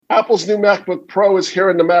Apple's new MacBook Pro is here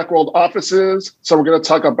in the Macworld offices, so we're going to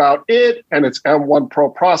talk about it and its M1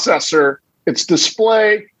 Pro processor, its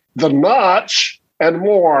display, the notch, and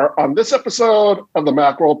more on this episode of the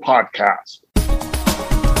Macworld Podcast.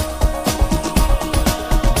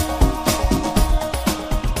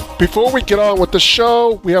 Before we get on with the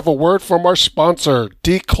show, we have a word from our sponsor,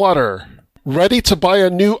 Declutter. Ready to buy a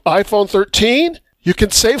new iPhone 13? You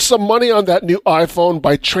can save some money on that new iPhone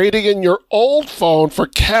by trading in your old phone for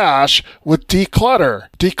cash with Declutter.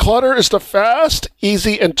 Declutter is the fast,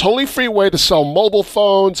 easy, and totally free way to sell mobile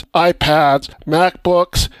phones, iPads,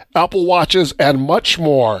 MacBooks, Apple Watches, and much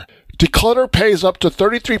more. Declutter pays up to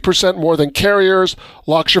 33% more than carriers,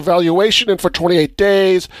 locks your valuation in for 28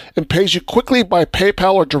 days, and pays you quickly by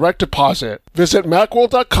PayPal or direct deposit. Visit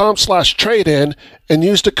macworld.com/trade-in and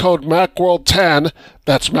use the code MACWORLD10,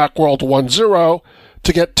 that's MACWORLD10,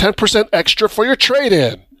 to get 10% extra for your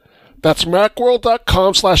trade-in. That's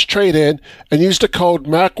macworld.com/trade-in and use the code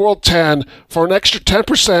MACWORLD10 for an extra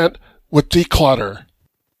 10% with Declutter.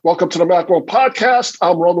 Welcome to the Macworld Podcast.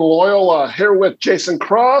 I'm Roman Loyola here with Jason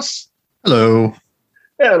Cross. Hello.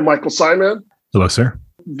 And Michael Simon. Hello, sir.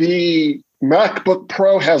 The MacBook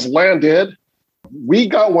Pro has landed. We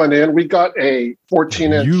got one in. We got a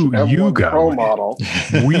 14-inch M1 Pro model.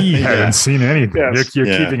 We haven't seen anything. Yes. You're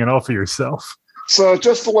keeping it all for yourself. So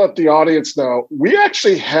just to let the audience know, we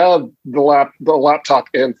actually had the laptop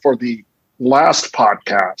in for the last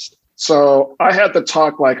podcast. So I had to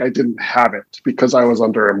talk like I didn't have it because I was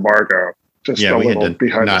under embargo. Just a little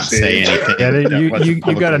behind the scenes. You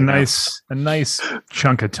got a nice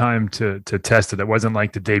chunk of time to test it. It wasn't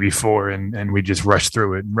like the day before and we just rushed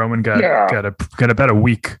through it. Roman got about a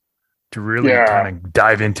week to really kind of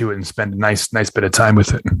dive into it and spend a nice bit of time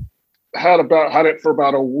with it. Had it for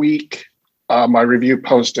about a week. My review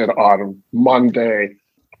posted on Monday,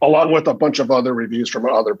 along with a bunch of other reviews from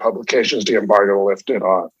other publications. The embargo lifted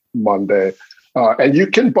on Monday, and you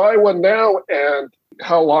can buy one now. And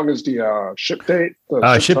how long is the ship date?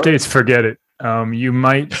 Ship dates, forget it. You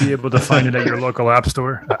might be able to find it at your local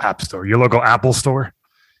your local Apple store.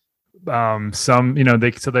 They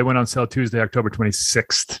went on sale Tuesday, October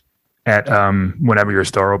 26th at whenever your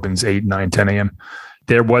store opens, 8, 9, 10 a.m.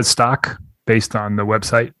 There was stock based on the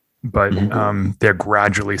website, but they're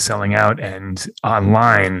gradually selling out, and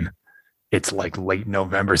online it's like late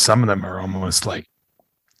November. Some of them are almost like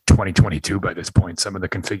 2022 by this point, some of the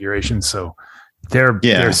configurations. So they're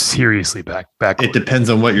seriously back. It depends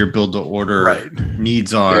on what your build to order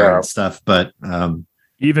needs are and stuff, but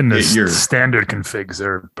even the standard configs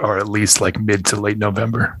are at least like mid to late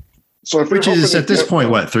November. So which is at this point,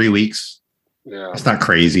 3 weeks? Yeah. It's not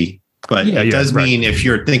crazy, but it does mean if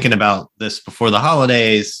you're thinking about this before the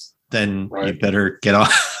holidays, then you better get on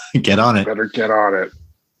it. Better get on it.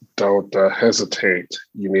 Don't hesitate.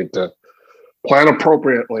 You need to plan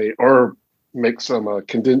appropriately or make some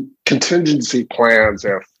contingency plans.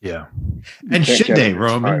 And should they,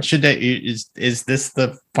 Roman? Should they? Is this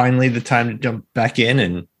finally the time to jump back in?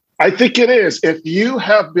 And I think it is. If you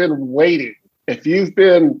have been waiting, if you've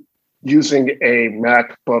been using a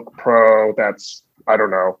MacBook Pro that's, I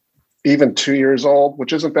don't know, even 2 years old,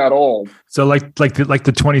 which isn't that old. So like the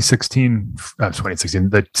 2016,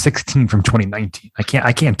 the 16 from 2019.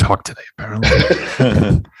 I can't talk today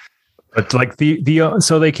apparently. But like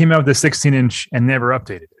so they came out with the 16-inch and never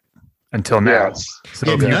updated it until now. Yes. So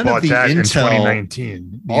if you bought that in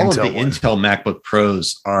 2019, all of the Intel MacBook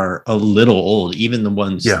Pros are a little old. Even the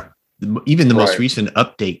ones, even the most recent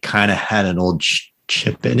update kind of had an old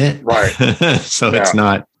chip in it. Right. So it's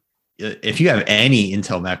not. If you have any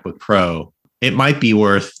Intel MacBook Pro, it might be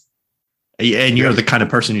worth. And you're the kind of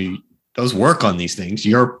person who does work on these things.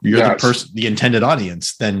 You're the person, the intended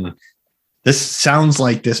audience. Then this sounds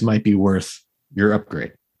like this might be worth your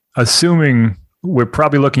upgrade. Assuming we're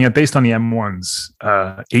probably looking at, based on the M1's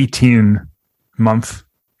 18-month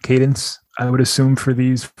cadence, I would assume for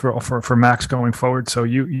these for Macs going forward. So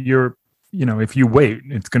you're if you wait,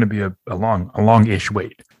 it's going to be a long-ish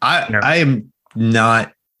wait. I am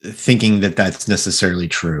not thinking that that's necessarily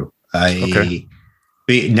true. Now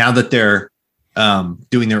that they're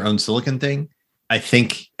doing their own silicon thing, I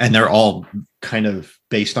think, and they're all kind of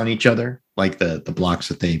based on each other. Like the blocks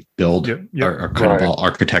that they build are kind of all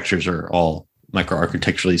architectures are all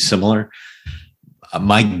microarchitecturally similar.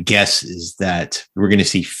 My guess is that we're going to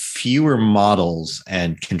see fewer models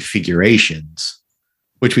and configurations,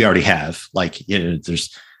 which we already have. Like,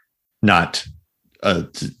 there's not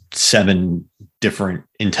 7 different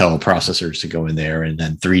Intel processors to go in there, and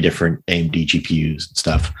then 3 different AMD GPUs and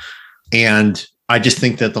stuff. And I just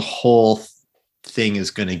think that the whole thing is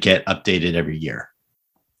going to get updated every year.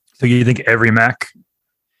 So you think every Mac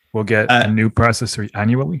will get a new processor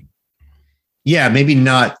annually? Yeah, maybe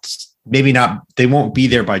not. They won't be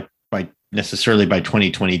there by necessarily by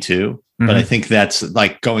 2022, but I think that's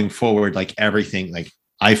like going forward, like everything, like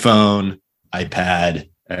iPhone, iPad,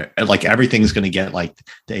 like everything's going to get like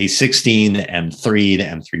the A16, the M3, the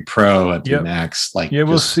M3 Pro, M3 Max. Like,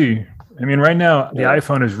 we'll see. I mean, right now the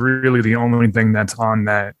iPhone is really the only thing that's on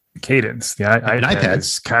that cadence. The iPad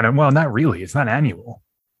is kind of, well, not really. It's not annual.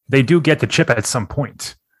 They do get the chip at some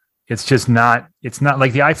point. It's just not. It's not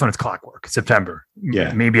like the iPhone. It's clockwork. September,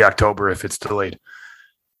 maybe October if it's delayed.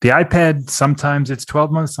 The iPad, sometimes it's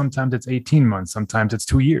 12 months, sometimes it's 18 months, sometimes it's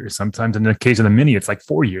 2 years, sometimes in the case of the Mini, it's like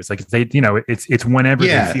 4 years. Like it's whenever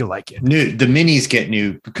they feel like it. The Minis get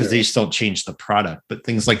new because they just don't change the product. But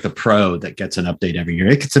things like the Pro that gets an update every year,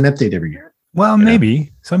 it gets an update every year. Well,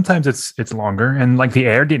 maybe sometimes it's longer, and like the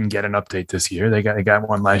Air didn't get an update this year. They got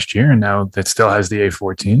one last year, and now that still has the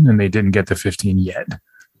A14, and they didn't get the 15 yet.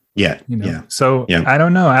 So I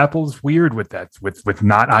don't know. Apple's weird with that, with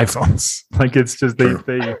not iPhones. Like it's just they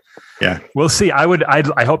we'll see.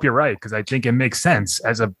 I hope you're right, because I think it makes sense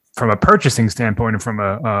from a purchasing standpoint, and from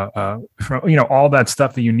all that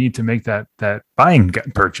stuff that you need to make that buying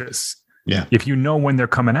purchase. Yeah. If you know when they're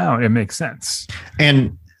coming out, it makes sense.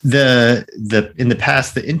 And the in the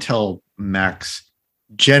past, the Intel Macs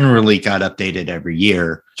generally got updated every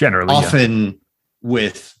year. Generally, often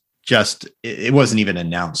with just it wasn't even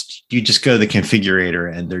announced. You just go to the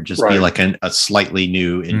configurator and there'd just be like a slightly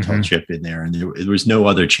new Intel chip in there, and there was no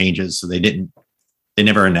other changes. So they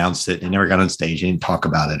never announced it. They never got on stage. They didn't talk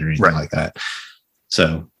about it or anything like that.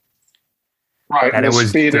 So. Right, and the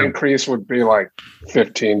speed increase would be like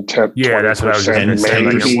 15, 10, yeah, that's what I was going to say.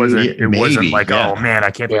 Like it wasn't like, oh man, I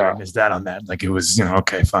can't believe I missed that on that. Like it was,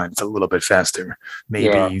 okay, fine, it's a little bit faster,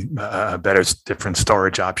 maybe a better, different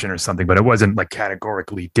storage option or something, but it wasn't like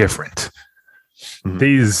categorically different.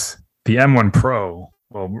 The M1 Pro,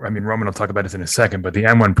 well, I mean, Roman will talk about this in a second, but the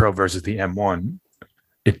M1 Pro versus the M1,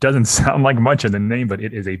 it doesn't sound like much in the name, but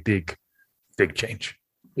it is a big, big change.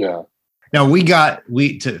 Yeah. Now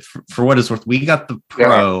for what it's worth, we got the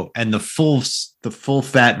Pro and the full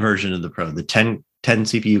fat version of the Pro, the 10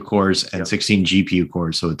 CPU cores and 16 GPU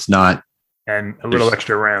cores. So it's not, and a little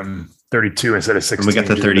extra RAM, 32 instead of 16. We got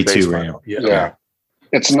the 32 RAM. Yeah.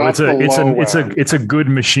 It's not. It's a good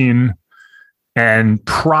machine, and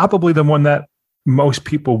probably the one that most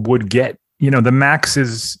people would get. The Max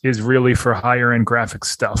is really for higher end graphics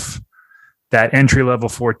stuff. That entry level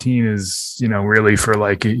 14 is, really for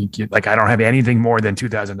like I don't have anything more than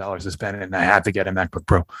 $2,000 to spend, and I have to get a MacBook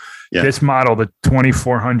Pro. Yeah. This model, the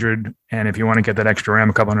 2400, and if you want to get that extra RAM,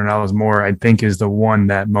 a couple $100 more, I think is the one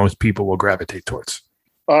that most people will gravitate towards.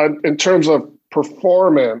 In terms of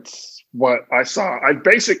performance, what I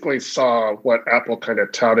basically saw what Apple kind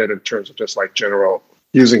of touted in terms of just like general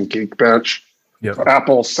using Geekbench. Yep.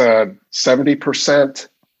 Apple said 70%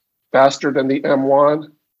 faster than the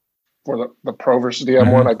M1. For the Pro versus the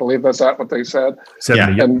M1, I believe that's what they said.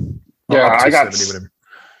 70, and I got 70,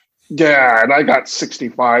 and I got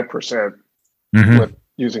 65% with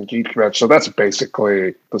using Geekbench. So that's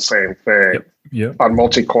basically the same thing on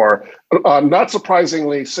multi-core. Not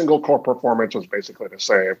surprisingly, single core performance was basically the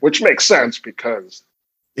same, which makes sense because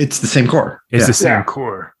it's the same core. It's the same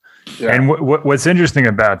core. Yeah. And what's interesting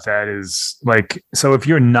about that is so if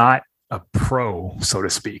you're not a pro, so to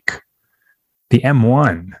speak, the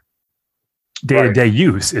M1 day-to-day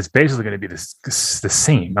use is basically going to be the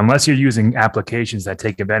same, unless you're using applications that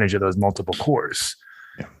take advantage of those multiple cores.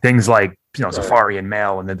 Things like Safari and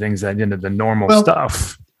Mail and the things that the normal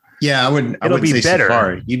stuff. Yeah, I wouldn't say better.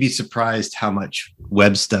 Safari. You'd be surprised how much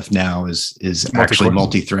web stuff now is actually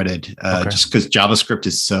multi-threaded. Just because JavaScript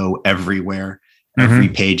is so everywhere. Every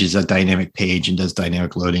page is a dynamic page and does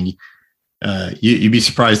dynamic loading. You'd be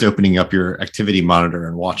surprised opening up your activity monitor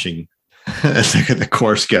and watching the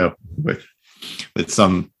course go with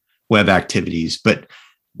some web activities. But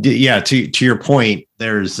to your point,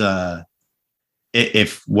 there's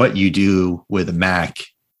if what you do with a Mac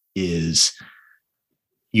is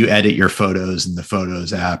you edit your photos in the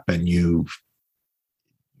Photos app and you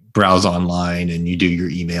browse online and you do your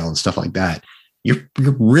email and stuff like that, you're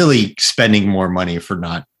really spending more money for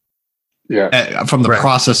not from the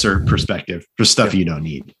processor perspective for stuff you don't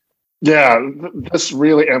need. Yeah, this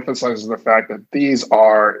really emphasizes the fact that these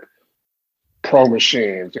are pro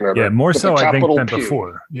machines. More so I think than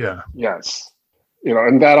before. Yeah. Yes.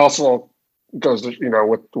 And that also goes to,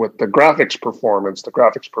 with the graphics performance. The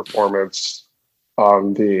graphics performance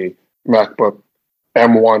on the MacBook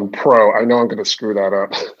M1 Pro. I know I'm going to screw that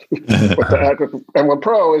up. But the M1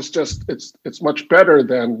 Pro is just it's much better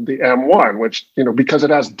than the M1, which because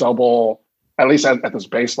it has double at least at this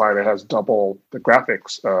baseline, it has double the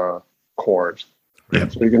graphics cores. Yeah.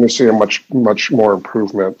 So you're going to see a much more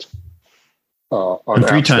improvement on and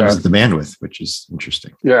 3 times that. the bandwidth, which is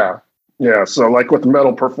interesting. Yeah. So like with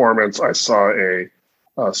Metal Performance, I saw a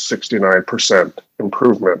 69%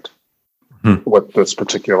 improvement with this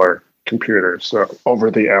particular computer. So over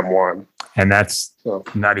the M1. And that's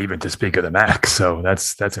not even to speak of the Mac. So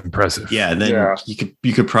that's impressive. Yeah. And then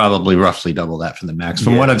you could probably roughly double that from the Macs.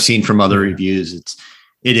 From what I've seen from other reviews,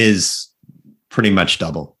 it is pretty much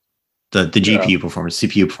double. The GPU performance,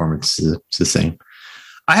 CPU performance is the same.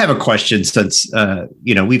 I have a question since,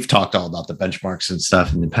 we've talked all about the benchmarks and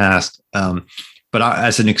stuff in the past. But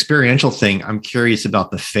as an experiential thing, I'm curious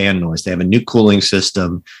about the fan noise. They have a new cooling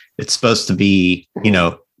system. It's supposed to be,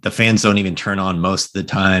 the fans don't even turn on most of the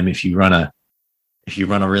time. If you run a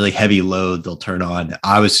really heavy load, they'll turn on.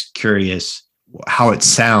 I was curious how it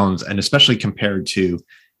sounds, and especially compared to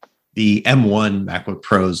the M1 MacBook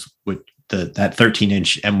Pros with that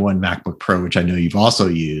 13-inch M1 MacBook Pro, which I know you've also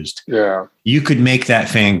used. Yeah. You could make that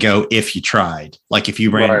fan go if you tried. Like if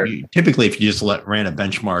you ran, typically if you just ran a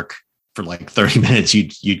benchmark for like 30 minutes,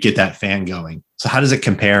 you'd get that fan going. So how does it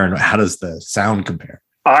compare, and how does the sound compare?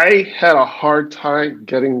 I had a hard time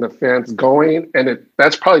getting the fans going, and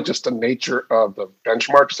that's probably just the nature of the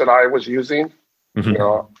benchmarks that I was using.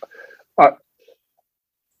 Mm-hmm.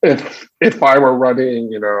 If I were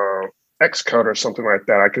running, Xcode or something like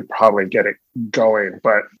that, I could probably get it going.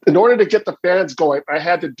 But in order to get the fans going, I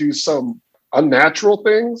had to do some unnatural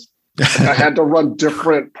things. I had to run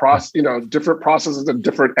different processes and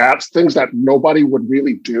different apps, things that nobody would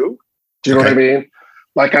really do. Do you know what I mean?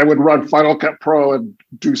 Like I would run Final Cut Pro and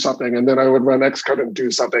do something, and then I would run Xcode and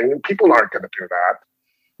do something, and people aren't going to do that.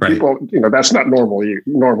 Right. People, that's not normal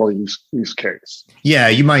use case. Yeah,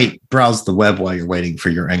 you might browse the web while you're waiting for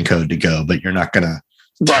your encode to go, but you're not going to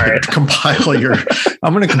compile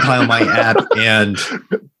I'm going to compile my app and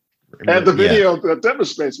the video that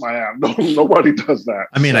demonstrates my app. Nobody does that.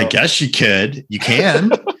 I mean, I guess you can. You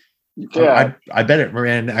can. I bet it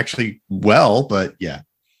ran actually well, but yeah.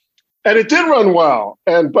 And it did run well.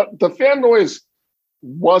 But the fan noise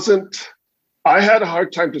wasn't. I had a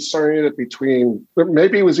hard time discerning it between.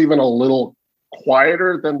 Maybe it was even a little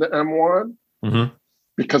quieter than the M1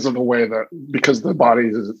 because of the way because the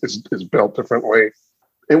body is built differently.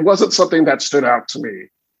 It wasn't something that stood out to me.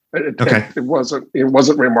 It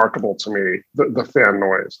wasn't remarkable to me, the fan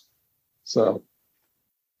noise. So,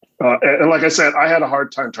 and like I said, I had a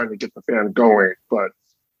hard time trying to get the fan going, but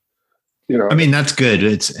I mean, that's good.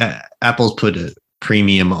 It's Apple's put a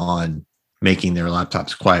premium on making their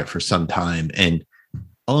laptops quiet for some time, and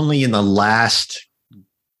only in the last,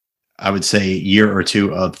 I would say, year or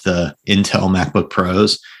two of the Intel MacBook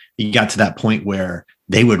Pros, you got to that point where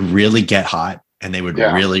they would really get hot and they would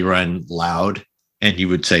really run loud. And you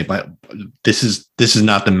would say, but this is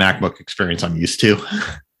not the MacBook experience I'm used to.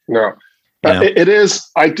 No, it is.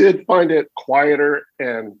 I did find it quieter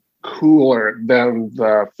and cooler than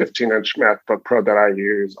the 15-inch MacBook Pro that I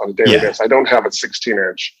use on a daily basis. I don't have a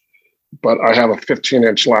 16-inch, but I have a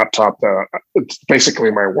 15-inch laptop that it's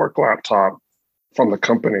basically my work laptop from the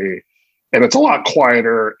company, and it's a lot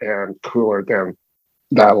quieter and cooler than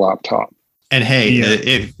that laptop. And hey,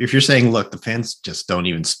 if you're saying, look, the fans just don't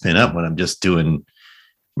even spin up when I'm just doing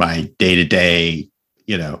my day-to-day,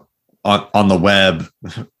 on the web,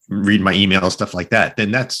 read my email, stuff like that,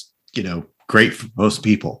 then that's, great for most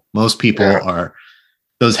people. Most people are,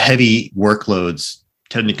 those heavy workloads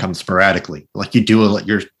tend to come sporadically. Like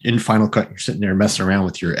you're in Final Cut, you're sitting there messing around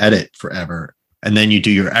with your edit forever, and then you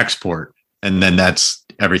do your export, and then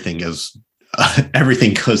everything goes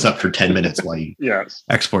up for 10 minutes while you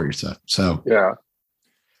export your stuff. So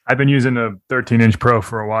I've been using a 13-inch Pro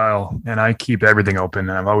for a while, and I keep everything open.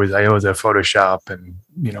 And I always have Photoshop and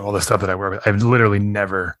all the stuff that I work with. I've literally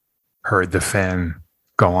never heard the fan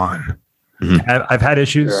go on. Mm-hmm. I've had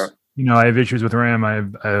issues. I have issues with RAM.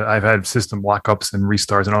 I've had system lockups and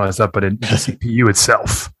restarts and all that stuff. But the CPU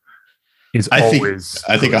itself is I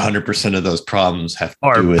think 100% of those problems have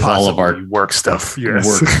to do with all of our work stuff.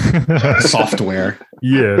 Yes. Work software.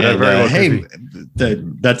 We're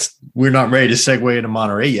not ready to segue into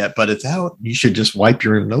Monterey yet, but it's out. You should just wipe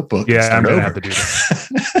your notebook. Yeah, I'm gonna have to do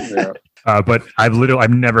that. But I've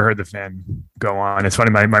never heard the fan go on. It's funny.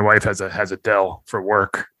 My wife has a Dell for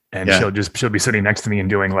work, and she'll be sitting next to me and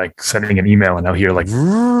doing sending an email, and I'll hear like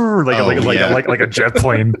a jet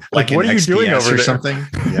plane. Like what are you doing over there? Something?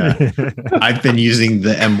 Yeah. I've been using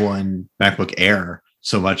the M1 MacBook Air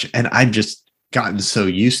so much, and I've just gotten so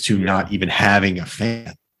used to not even having a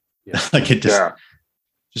fan. It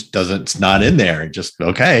just doesn't. It's not in there. Just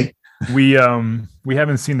okay. We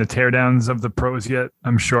haven't seen the teardowns of the Pros yet.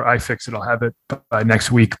 I'm sure iFixit will have it by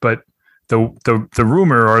next week, but the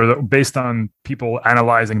rumor, or based on people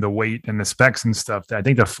analyzing the weight and the specs and stuff, I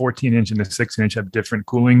think the 14-inch and the 16-inch have different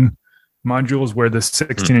cooling modules, where the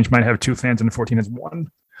 16-inch might have 2 fans and the 14 has 1.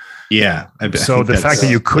 Yeah. So the fact that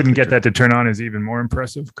you couldn't get that to turn on is even more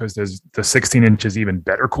impressive, because the 16-inch is even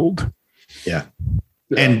better cooled. Yeah.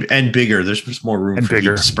 And bigger. There's just more room for heat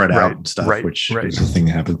to spread out and stuff, which is the thing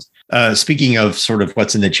that happens. Speaking of sort of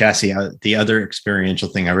what's in the chassis, the other experiential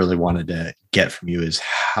thing I really wanted to get from you is,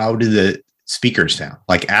 how do the speakers sound?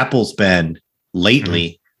 Like, Apple's been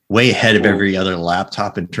lately way ahead of every other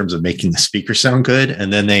laptop in terms of making the speakers sound good.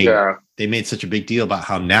 And then they made such a big deal about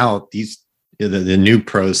how now the new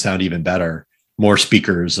Pros sound even better, more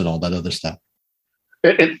speakers and all that other stuff.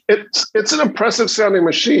 It's an impressive sounding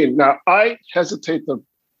machine. Now, I hesitate to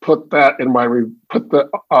put that in my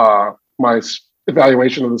my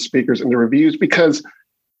evaluation of the speakers in the reviews, because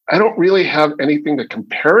I don't really have anything to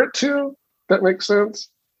compare it to. That makes sense.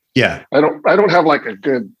 Yeah, I don't have like a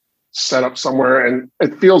good setup somewhere, and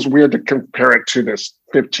it feels weird to compare it to this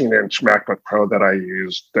 15-inch MacBook Pro that I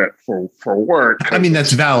used that for work. I mean,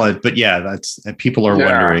 that's valid, but that's people are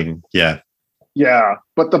wondering. Yeah,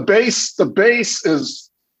 but the bass is,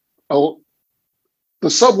 the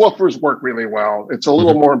subwoofers work really well. It's a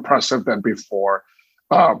little more impressive than before.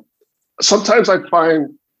 Sometimes I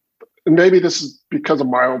find, and maybe this is because of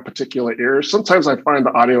my own particular ears, sometimes I find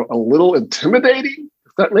the audio a little intimidating,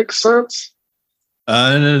 if that makes sense.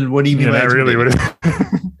 What do you mean? Really? What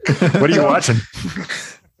are you watching?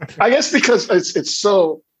 I guess because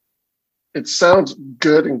it sounds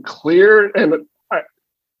good and clear, and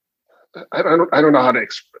I don't know how to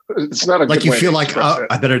express. It's not a like good you way feel to like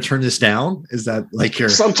I better turn this down. Is that like your?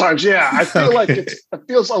 Sometimes, yeah. I feel like it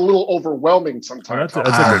feels a little overwhelming sometimes. That's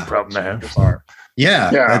a good problem to have.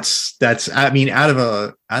 Yeah, that's. I mean, out of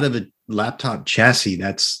a laptop chassis,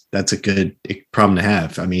 that's a good problem to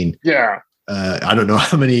have. I mean, I don't know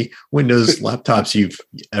how many Windows laptops you've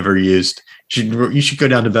ever used. You should go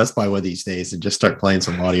down to Best Buy one of these days and just start playing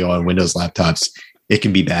some audio on Windows laptops. It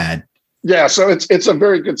can be bad. Yeah, so it's a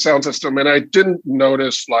very good sound system, and I didn't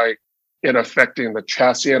notice like it affecting the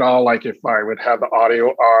chassis at all. Like, if I would have the audio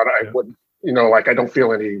on, I wouldn't, like, I don't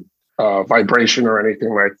feel any vibration or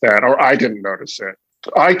anything like that, or I didn't notice it.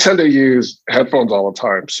 I tend to use headphones all the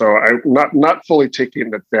time, so I'm not fully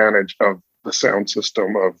taking advantage of the sound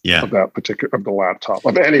system of that particular, of the laptop,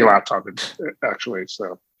 of any laptop actually.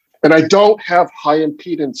 So, and I don't have high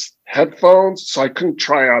impedance headphones, so I couldn't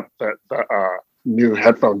try out the new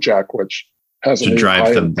headphone jack, which has to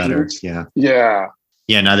drive them better. Yeah.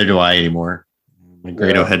 Neither do I anymore. My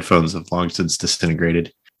Grado headphones have long since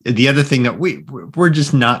disintegrated. The other thing that we're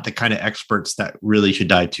just not the kind of experts that really should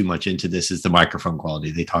dive too much into this is the microphone quality.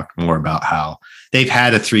 They talked more about how they've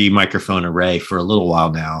had a 3 microphone array for a little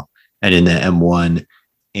while now, and in the M1,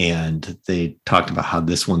 and they talked about how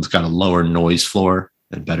this one's got a lower noise floor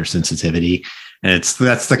and better sensitivity. And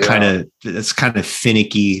that's kind of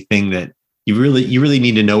finicky thing that you really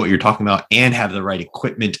need to know what you're talking about and have the right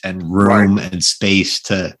equipment and room and space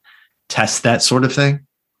to test that sort of thing.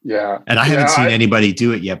 Yeah. And I haven't seen anybody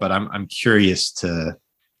do it yet, but I'm curious to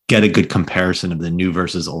get a good comparison of the new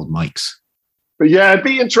versus old mics. But yeah, it'd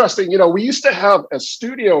be interesting. We used to have a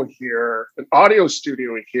studio here, an audio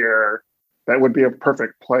studio here, that would be a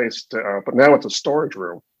perfect place to, but now it's a storage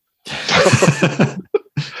room.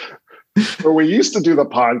 Where we used to do the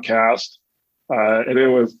podcast, and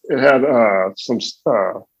it had some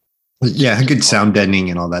good sound deadening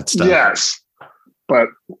and all that stuff. Yes. But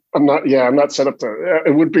I'm not set up to.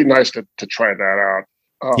 It would be nice to try that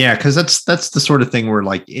out. Because that's the sort of thing where,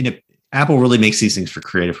 like, Apple really makes these things for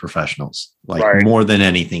creative professionals, like more than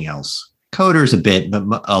anything else. Coders a bit, but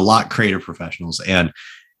a lot creative professionals. And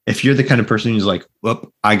if you're the kind of person who's like,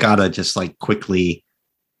 "Whoop, I gotta just like quickly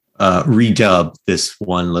redub this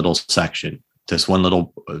one little section, this one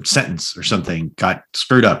little sentence or something got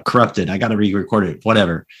screwed up, corrupted. I gotta re-record it,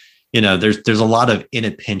 whatever." There's a lot of in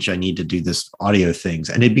a pinch, I need to do this audio things.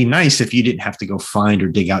 And it'd be nice if you didn't have to go find or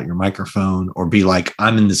dig out your microphone or be like,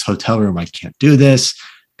 I'm in this hotel room, I can't do this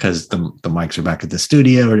because the mics are back at the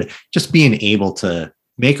studio, or just being able to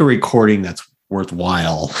make a recording that's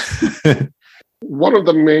worthwhile. One of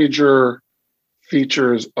the major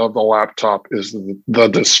features of the laptop is the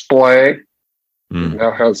display. It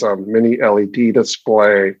now has a mini LED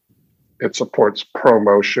display. It supports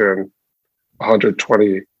ProMotion,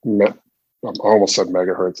 120 I almost said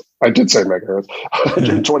megahertz. I did say megahertz.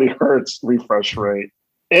 120 hertz refresh rate.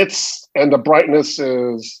 And the brightness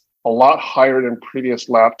is a lot higher than previous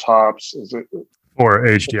laptops. Is it for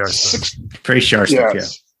HDR stuff? For HDR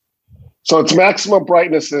stuff, So its maximum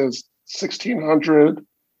brightness is 1600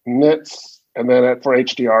 nits, and then for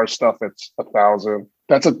HDR stuff, it's 1000.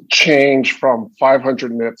 That's a change from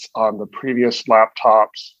 500 nits on the previous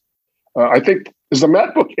laptops. I think, is the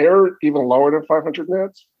MacBook Air even lower than 500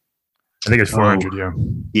 nits? I think it's 400,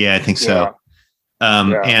 Yeah, I think so.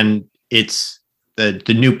 And it's the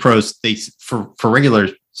new Pros, they for regular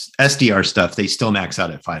SDR stuff, they still max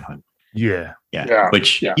out at 500. Yeah.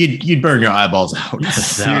 Which you'd burn your eyeballs out.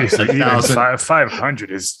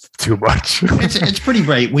 500 is too much. it's pretty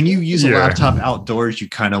bright. When you use a laptop outdoors, you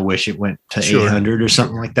kind of wish it went to 800 or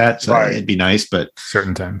something like that. So it'd be nice, but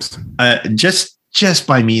certain times, just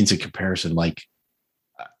by means of comparison, like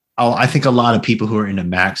I think a lot of people who are into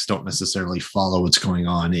Macs don't necessarily follow what's going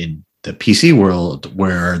on in the PC world,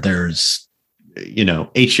 where there's,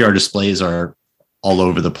 HDR displays are all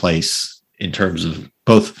over the place in terms of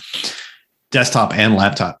both desktop and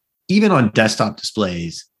laptop. Even on desktop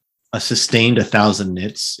displays, a sustained 1000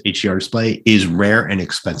 nits HDR display is rare and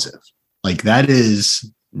expensive. Like, that is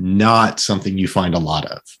not something you find a lot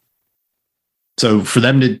of. So for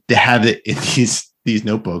them to have it in these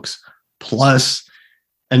notebooks, plus,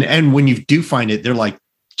 and when you do find it, they're like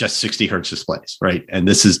just 60 hertz displays, right? And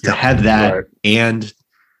this is to have that and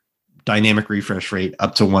dynamic refresh rate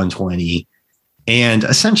up to 120 and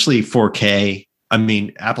essentially 4K. I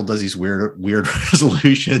mean, Apple does these weird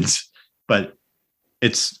resolutions, but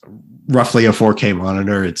it's roughly a 4K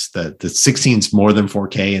monitor. It's the 16's more than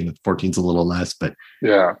 4K and the 14's a little less, but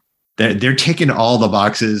they're ticking all the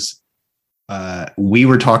boxes. We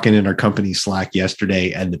were talking in our company Slack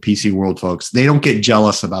yesterday, and the PC World folks, they don't get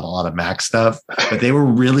jealous about a lot of Mac stuff, but they were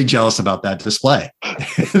really jealous about that display.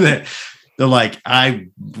 They're like, I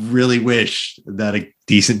really wish that a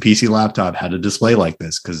decent PC laptop had a display like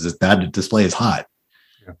this, because that display is hot.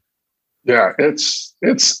 Yeah, it's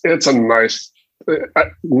a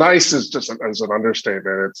nice is just as an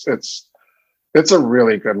understatement. It's a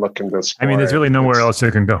really good looking display. I mean, there's really nowhere else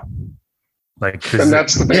it can go. Like, and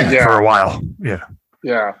that's the thing, for a while.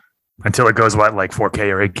 Yeah. Until it goes like 4K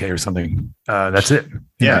or 8K or something. That's it.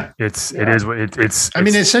 Yeah. It is what it's. I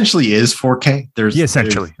mean, it essentially is 4K.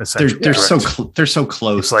 Essentially. They're so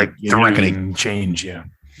close. It's like you're not going to change. Yeah.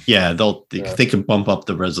 Yeah. They can bump up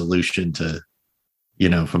the resolution to,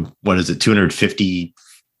 from what is it, 250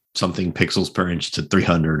 something pixels per inch to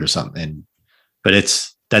 300 or something. But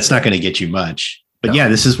that's not going to get you much. But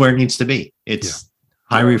this is where it needs to be. It's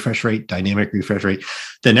high refresh rate, dynamic refresh rate.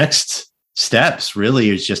 The next steps really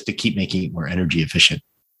is just to keep making it more energy efficient.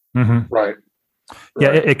 Mm-hmm. Right. Yeah,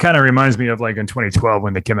 it kind of reminds me of like in 2012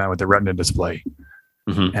 when they came out with the Retina display.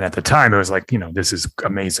 Mm-hmm. And at the time, it was like, this is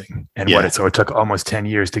amazing. And so it took almost 10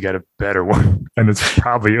 years to get a better one. And it's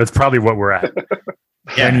probably what we're at.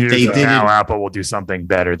 10 years from now, Apple will do something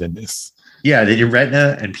better than this. Yeah, they did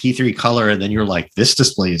Retina and P3 color, and then you're like, this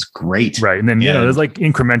display is great. Right. And then, there's like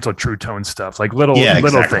incremental True Tone stuff, like little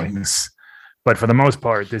things. But for the most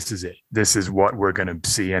part, this is it. This is what we're going to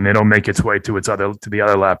see, and it'll make its way to the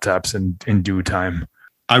other laptops in due time.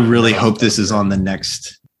 I really hope this is on the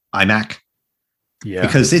next iMac. Yeah.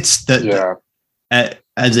 Because it's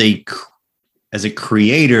as a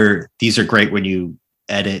creator, these are great when you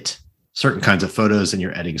edit certain kinds of photos and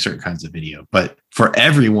you're editing certain kinds of video. But for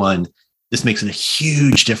everyone, this makes a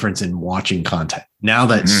huge difference in watching content. Now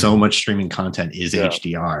that so much streaming content is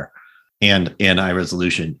HDR and high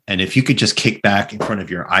resolution. And if you could just kick back in front of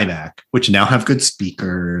your iMac, which now have good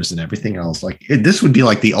speakers and everything else, this would be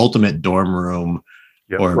like the ultimate dorm room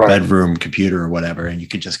or bedroom computer or whatever. And you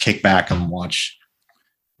could just kick back and watch.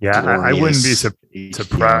 Yeah, I wouldn't be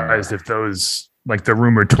surprised if those, like the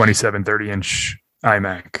rumored 27-30-inch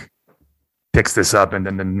iMac picks this up, and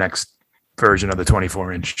then the next version of the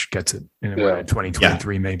 24-inch gets it in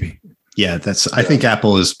 2023 maybe. Yeah, I think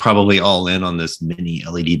Apple is probably all in on this mini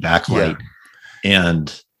LED backlight,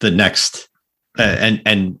 and the next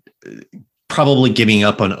and probably giving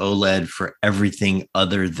up on OLED for everything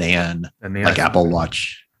other than like Apple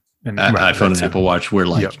Watch, iPhone and Apple Watch, where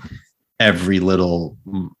every little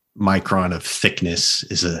micron of thickness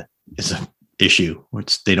is a issue,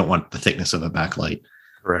 which they don't want the thickness of a backlight.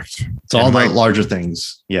 Correct. It's all the larger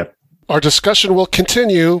things. Yep. Our discussion will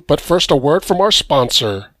continue, but first a word from our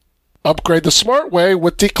sponsor. Upgrade the smart way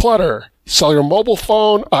with Declutter. Sell your mobile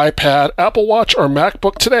phone, iPad, Apple Watch, or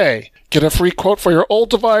MacBook today. Get a free quote for your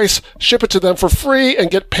old device, ship it to them for free,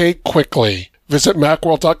 and get paid quickly. Visit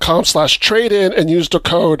Macworld.com/trade-in and use the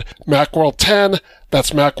code Macworld10,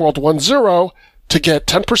 that's Macworld10, to get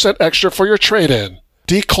 10% extra for your trade-in.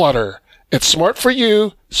 Declutter. It's smart for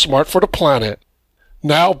you, smart for the planet.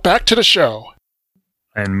 Now back to the show.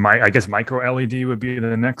 And I guess micro LED would be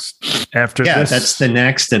the next after this. Yeah, that's the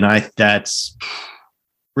next, and that's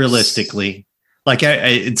realistically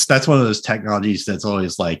that's one of those technologies that's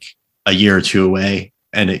always like a year or two away,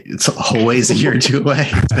 and it's always a year or two away.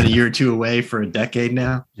 It's been a year or two away for a decade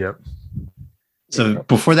now. Yep. So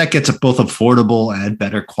before that gets both affordable and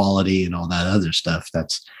better quality and all that other stuff,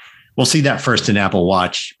 we'll see that first in Apple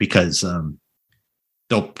Watch, because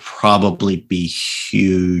there'll probably be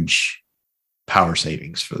huge power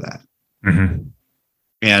savings for that. Mm-hmm.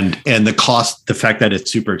 And the cost, the fact that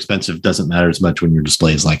it's super expensive doesn't matter as much when your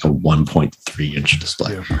display is like a 1.3 inch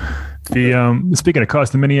display. Yeah. Speaking of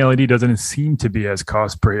cost, the mini LED doesn't seem to be as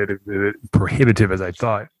cost prohibitive as I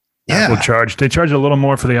thought. Yeah. They charge a little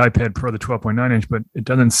more for the iPad Pro, the 12.9 inch, but it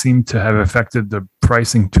doesn't seem to have affected the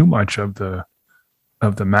pricing too much of the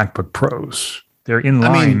MacBook Pros. They're in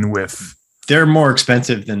line with. They're more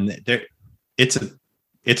expensive than it's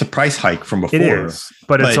a price hike from before. It is,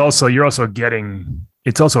 but it's also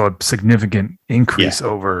it's also a significant increase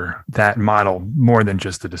over that model, more than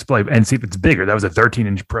just the display. And see, it's bigger. That was a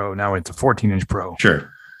 13-inch Pro. Now it's a 14-inch Pro.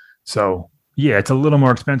 Sure. So yeah, it's a little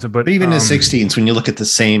more expensive, but even the 16s, when you look at the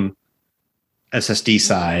same SSD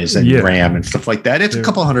size and RAM and stuff like that, it's a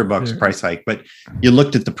couple $100 price hike. But you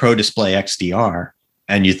looked at the Pro Display XDR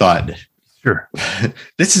and you thought, sure,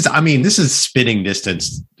 this is spitting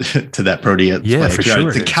distance to that Pro Display. Yeah, for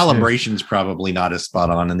sure. The calibration's probably not as spot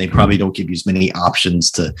on, and they probably don't give you as many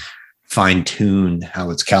options to fine tune how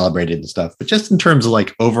it's calibrated and stuff. But just in terms of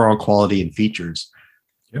like overall quality and features,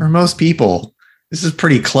 for most people, this is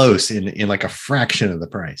pretty close in like a fraction of the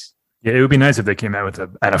price. Yeah, it would be nice if they came out with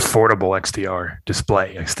an affordable XDR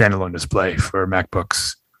display, a standalone display for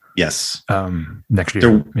MacBooks. Yes. Next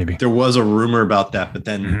year, maybe. There was a rumor about that, but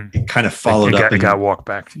then it kind of followed up. It got walked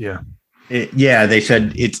back. Yeah. They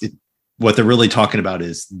said what they're really talking about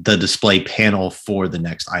is the display panel for the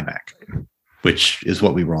next iMac, which is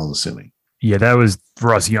what we were all assuming. Yeah, that was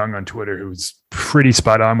Russ Young on Twitter, who was pretty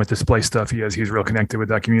spot on with display stuff. He's real connected with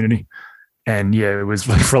that community. And yeah, it was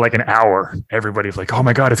like for like an hour, everybody was like, "Oh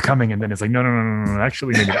my God, it's coming!" And then it's like, "No,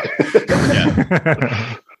 actually, maybe not."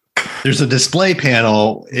 There's a display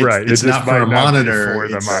panel, It's not for a monitor. For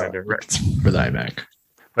the monitor, right? For the iMac.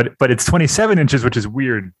 But it's 27 inches, which is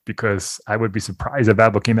weird because I would be surprised if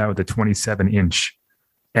Apple came out with a 27-inch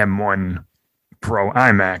M1 Pro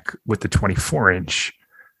iMac with the 24-inch.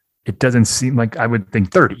 It doesn't seem like I would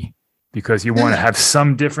think 30, because you want to have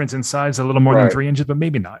some difference in size, a little more than 3 inches, but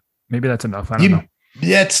maybe not. Maybe that's enough. I don't know.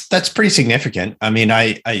 That's pretty significant. I mean,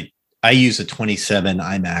 I use a 27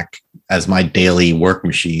 iMac as my daily work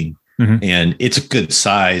machine, and it's a good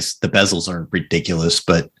size. The bezels aren't ridiculous,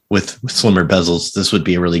 but with slimmer bezels, this would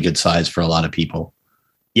be a really good size for a lot of people.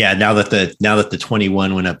 Yeah, now that the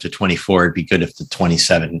 21 went up to 24, it'd be good if the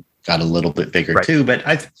 27 got a little bit bigger too. But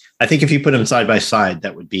I think if you put them side by side,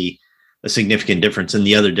 that would be a significant difference. And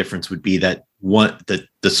the other difference would be that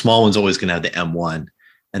the small one's always going to have the M1.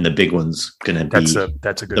 And the big one's going to be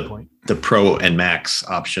that's a good point. The Pro and Max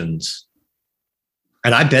options,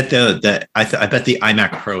 and I bet I bet the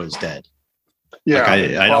iMac Pro is dead. Yeah,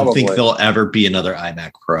 I don't think there'll ever be another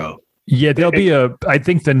iMac Pro. Yeah, there'll be I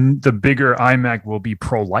think the bigger iMac will be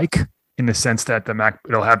Pro-like in the sense that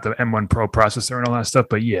it'll have the M1 Pro processor and all that stuff.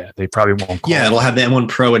 But yeah, they probably won't. It'll have the M1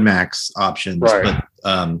 Pro and Max options. Right.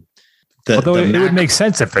 But although it would make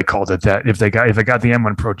sense if they called it that. If they got the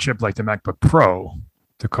M1 Pro chip like the MacBook Pro,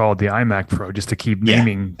 to call it the iMac Pro, just to keep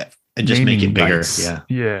naming and just make it bigger. Nice.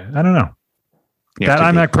 Yeah. I don't know. That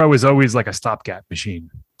iMac Pro is always like a stopgap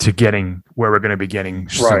machine to getting where we're going to be getting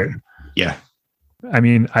soon. Yeah. I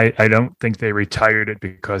mean, I don't think they retired it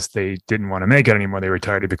because they didn't want to make it anymore. They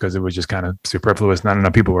retired it because it was just kind of superfluous. Not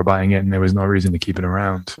enough people were buying it, and there was no reason to keep it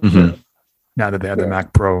around. Mm-hmm. Now that they have the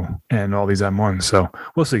Mac Pro and all these M1s, so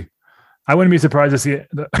we'll see. I wouldn't be surprised to see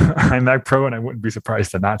the iMac Pro, and I wouldn't be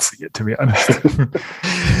surprised to not see it, to be honest.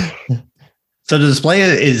 So the display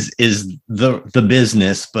is the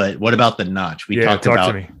business, but what about the notch? We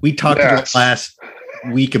talked last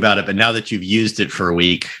week about it, but now that you've used it for a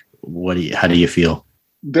week, how do you feel?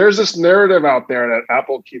 There's this narrative out there that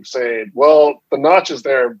Apple keeps saying, well, the notch is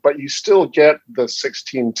there, but you still get the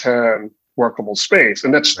 1610 workable space.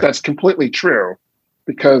 And that's completely true,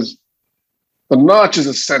 because the notch is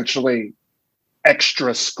essentially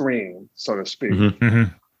extra screen, so to speak.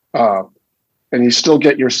 And you still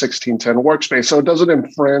get your 1610 workspace. So it doesn't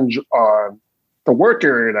infringe on the work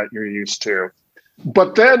area that you're used to.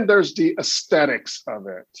 But then there's the aesthetics of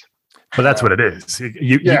it. Well, that's what it is.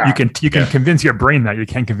 You can convince your brain that. You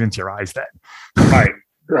can't convince your eyes that.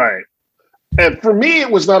 Right. And for me, it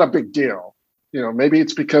was not a big deal. Maybe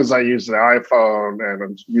it's because I use the iPhone and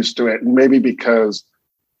I'm used to it. And maybe because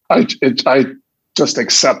I just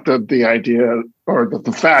accepted the idea or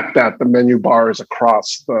the fact that the menu bar is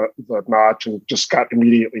across the notch and just got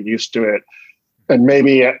immediately used to it. And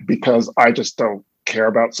maybe because I just don't care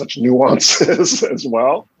about such nuances as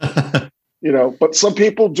well, but some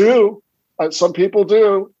people do. Some people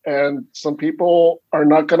do, and some people are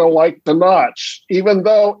not going to like the notch, even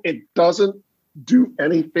though it doesn't do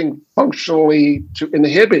anything functionally to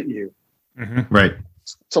inhibit you. Mm-hmm. Right.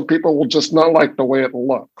 Some people will just not like the way it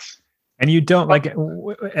looks. And you don't like,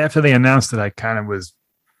 after they announced it, I kind of was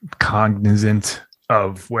cognizant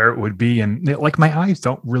of where it would be. And like my eyes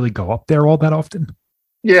don't really go up there all that often.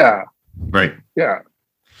 Yeah. Right. Yeah.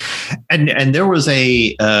 And there was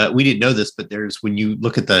we didn't know this, but when you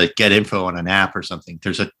look at the get info on an app or something,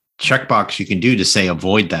 there's a checkbox you can do to say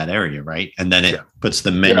avoid that area, right? And then it puts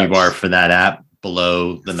the menu bar for that app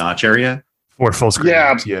below the notch area. Or full screen.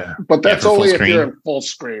 Yeah. But that's only if you're in full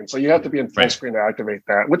screen. So you have to be in full screen to activate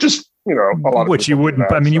that, which is, a lot of which you wouldn't,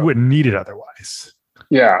 you wouldn't need it otherwise.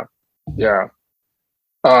 Yeah. Yeah.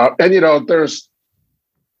 And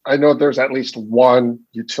I know there's at least one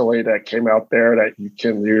utility that came out there that you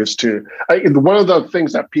can use one of the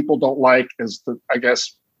things that people don't like is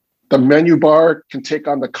the menu bar can take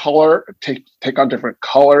on the color, take on different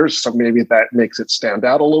colors. So maybe that makes it stand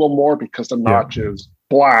out a little more because the notch is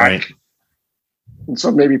black. Right. And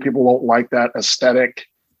so maybe people won't like that aesthetic.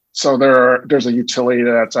 So there's a utility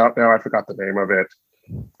that's out now. I forgot the name of it.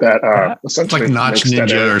 That essentially it's like Notch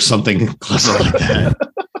Ninja or something clever like that.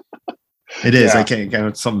 It is. I can't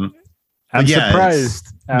go something. I'm surprised.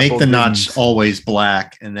 Make the notch always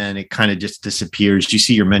black, and then it kind of just disappears. You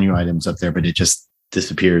see your menu items up there, but it just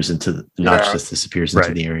disappears into the notch. Just disappears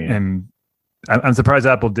into the area. And I'm surprised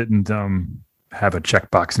Apple didn't have a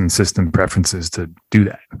checkbox in system preferences to do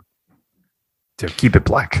that, to keep it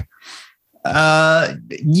black.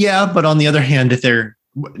 But on the other hand, if they're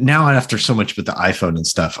now after so much with the iPhone and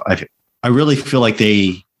stuff, I really feel like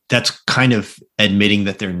that's kind of admitting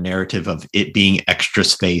that their narrative of it being extra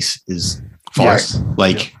space is false. Yes.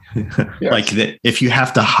 Like that if you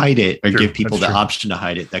have to hide it or give people the option to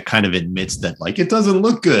hide it, that kind of admits that it doesn't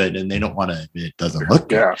look good and they don't want to admit it doesn't look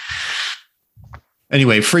good. Yeah.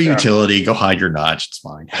 Anyway, free utility, go hide your notch. It's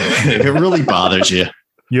fine. If it really bothers you.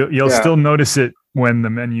 You'll still notice it when the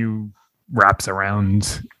menu wraps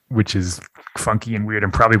around, which is funky and weird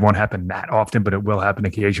and probably won't happen that often, but it will happen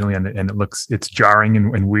occasionally. And it's jarring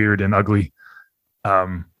and weird and ugly.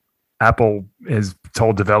 Apple has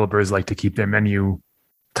told developers to keep their menu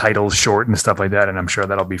titles short and stuff like that. And I'm sure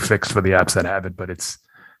that'll be fixed for the apps that have it, but it's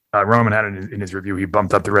Roman had it in his review. He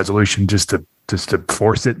bumped up the resolution just to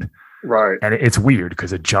force it. Right. And it's weird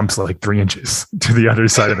because it jumps 3 inches to the other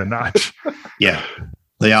side of the notch. Yeah.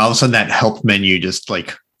 All of a sudden that help menu just way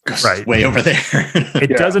over there.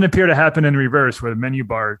 It doesn't appear to happen in reverse where the menu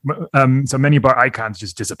bar, so menu bar icons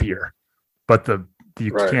just disappear, but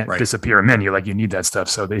you can't disappear a menu. You need that stuff.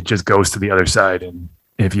 So it just goes to the other side. And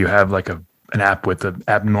if you have an app with an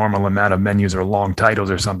abnormal amount of menus or long titles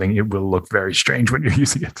or something, it will look very strange when you're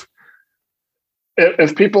using it.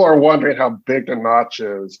 If people are wondering how big the notch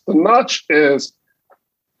is,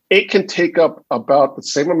 it can take up about the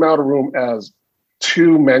same amount of room as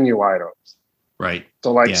 2 menu items. Right.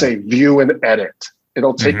 So say view and edit.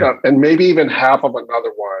 It'll take up and maybe even half of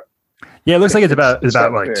another one. Yeah, it looks like it's about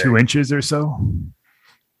 2 inches or so.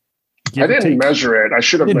 I didn't measure it. I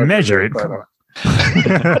should have measured it. But,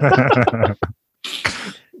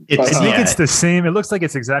 it's the same. It looks like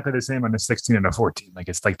it's exactly the same on the 16 and the 14.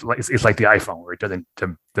 It's like the iPhone where it doesn't.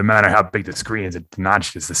 No matter how big the screen is, the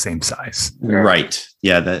notch is the same size. Yeah. Right.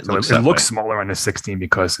 Yeah. It looks smaller on the 16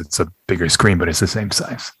 because it's a bigger screen, but it's the same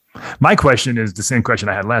size. My question is the same question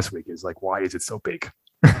I had last week: is why is it so big?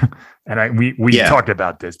 And we talked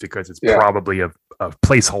about this because it's probably a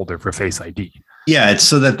placeholder for Face ID. Yeah, it's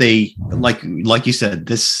so that they like you said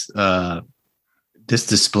this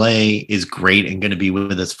display is great and going to be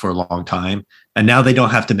with us for a long time, and now they don't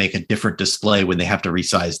have to make a different display when they have to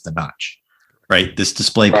resize the notch. Right, this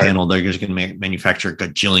display panel, they're just going to manufacture a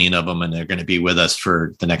gajillion of them, and they're going to be with us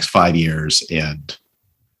for the next 5 years. And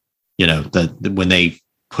when they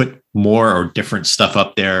put more or different stuff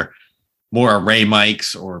up there, more array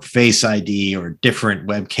mics or Face ID or different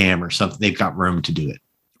webcam or something, they've got room to do it.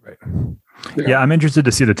 Right. Yeah, I'm interested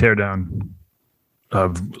to see the teardown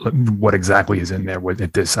of what exactly is in there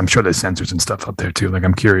with this. I'm sure there's sensors and stuff up there too.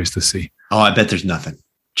 I'm curious to see. Oh, I bet there's nothing.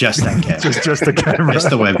 Just that camera. just the camera. Just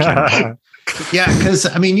the webcam. Yeah, because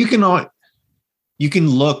you can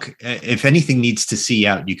look. If anything needs to see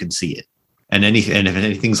out, you can see it. And if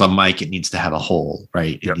anything's on mic, it needs to have a hole,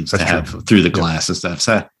 right? It needs to have through the glass and stuff.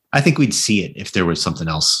 So I think we'd see it if there was something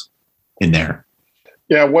else in there.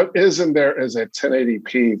 Yeah, what is in there is a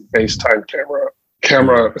 1080p FaceTime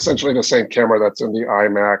camera, essentially the same camera that's in the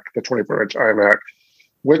iMac, the 24-inch iMac,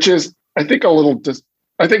 which is, I think,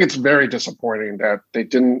 I think it's very disappointing that they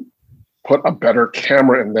didn't put a better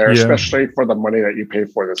camera in there, especially for the money that you pay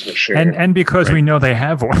for this machine. And because we know they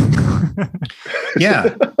have one.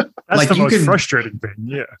 Yeah. That's the most frustrating thing.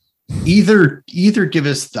 Yeah. Either give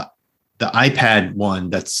us the iPad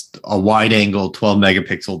one that's a wide angle 12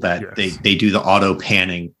 megapixel that they do the auto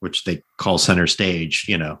panning, which they call center stage,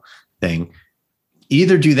 thing.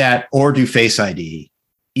 Either do that or do Face ID.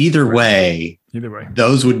 Either way,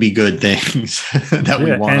 those would be good things that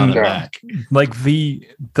we want on the Mac. Like the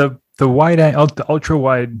ultra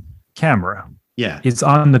wide camera. Yeah. It's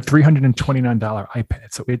on the $329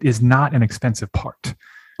 iPad. So it is not an expensive part.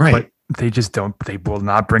 Right. But they will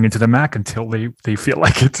not bring it to the Mac until they feel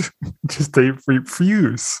like it. They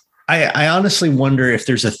refuse. I honestly wonder if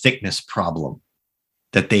there's a thickness problem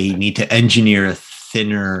that they need to engineer a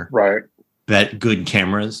thinner, that good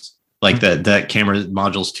cameras. Like the camera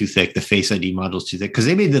module's too thick, the Face ID module's too thick. Because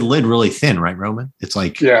they made the lid really thin, right, Roman? It's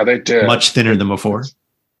like they did. Much thinner than before.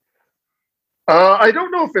 I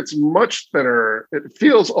don't know if it's much thinner. It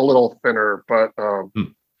feels a little thinner, but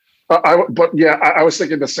I was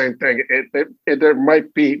thinking the same thing. There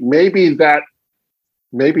might be maybe that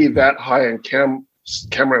high-end camera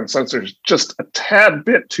and sensors just a tad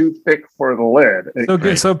bit too thick for the lid.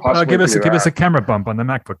 Give us a camera bump on the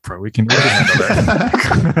MacBook Pro. We can handle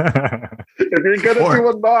that. If you're gonna do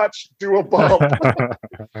a notch, do a bump.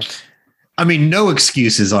 I mean, no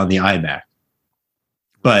excuses on the iMac,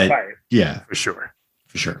 but for sure.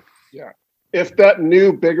 Yeah, if that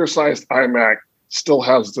new bigger sized iMac still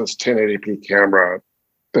has this 1080p camera,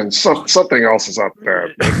 then something else is up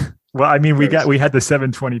there. Well, I mean, we had the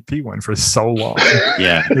 720p one for so long.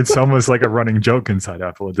 Yeah. It's almost like a running joke inside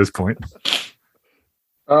Apple at this point.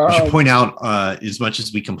 I should point out, as much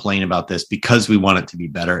as we complain about this, because we want it to be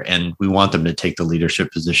better and we want them to take the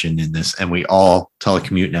leadership position in this, and we all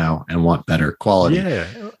telecommute now and want better quality. Yeah.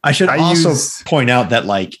 I should point out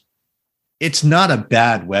that it's not a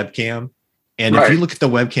bad webcam. And if you look at the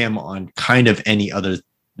webcam on kind of any other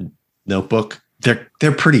notebook, they're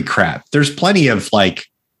pretty crap. There's plenty of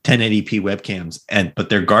 1080p webcams, but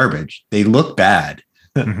they're garbage. They look bad.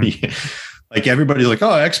 Mm-hmm. Like everybody's like, oh,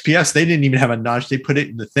 XPS, they didn't even have a notch. They put it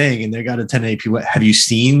in the thing and they got a 1080p. Have you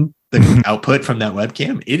seen the output from that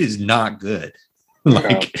webcam? It is not good.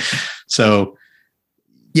 So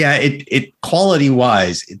yeah, it quality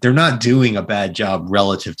wise, they're not doing a bad job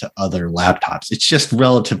relative to other laptops. It's just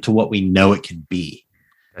relative to what we know it can be.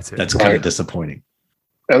 That's kind of disappointing.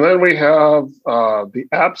 And then we have the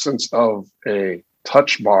absence of a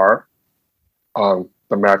touch bar on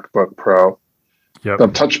the MacBook Pro. Yep. The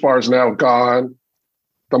touch bar is now gone.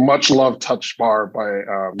 The much loved touch bar by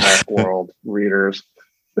Macworld readers.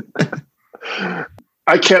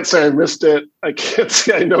 I can't say I missed it. I can't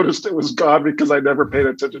say I noticed it was gone because I never paid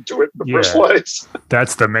attention to it in the first place.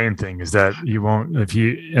 That's the main thing, is that you won't,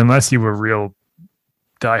 unless you were a real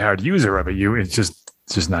diehard user of it, it's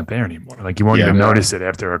just not there anymore. Like you won't even notice it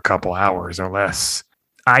after a couple hours or less.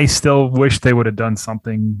 I still wish they would have done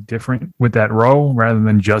something different with that row rather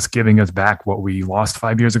than just giving us back what we lost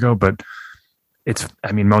 5 years ago. But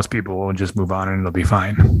most people will just move on and it'll be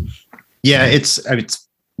fine. Yeah, it's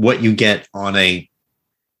what you get on a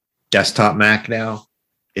desktop Mac now.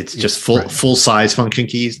 It's just full size function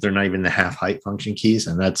keys. They're not even the half height function keys.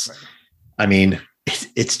 And that's,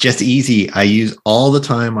 it's just easy. I use all the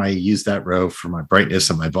time. I use that row for my brightness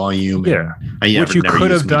and my volume. Yeah. Which you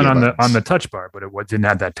could have done on the touch bar, but it didn't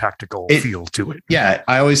have that tactical feel to it. Yeah.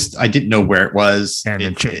 I didn't know where it was. And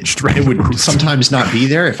it changed. It would sometimes not be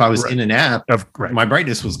there. If I was in an app, my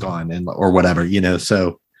brightness was gone or whatever,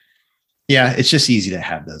 so yeah, it's just easy to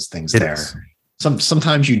have those things there.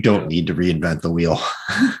 Sometimes you don't need to reinvent the wheel.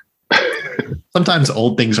 Sometimes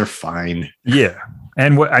old things are fine. Yeah.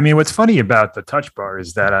 And what's funny about the touch bar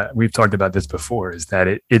is that we've talked about this before, is that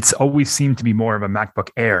it's always seemed to be more of a MacBook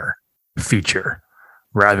Air feature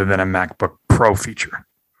rather than a MacBook Pro feature.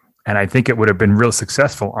 And I think it would have been real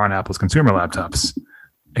successful on Apple's consumer laptops,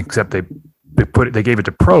 except they gave it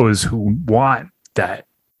to pros who want that.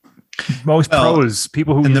 Most pros,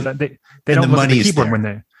 people who they don't look at the keyboard there when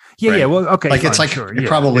they. Yeah, yeah. Well, okay. Like fine, it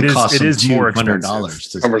probably costs them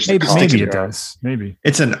 $200. Maybe it does. Maybe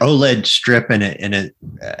it's an OLED strip, and it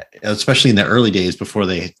especially in the early days before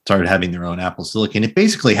they started having their own Apple Silicon, it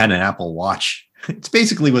basically had an Apple Watch. It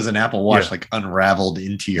basically was an Apple Watch like unraveled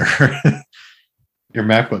into your your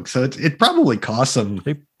MacBook. So it probably costs them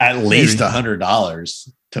at least $100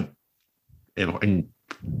 to, and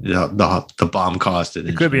the bomb cost.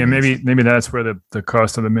 It could be, and maybe that's where the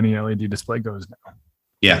cost of the mini LED display goes now.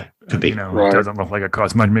 Yeah, could be. It doesn't look like it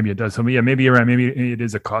costs much. Maybe it does. So yeah, maybe you're right. Maybe it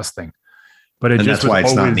is a cost thing. But that's why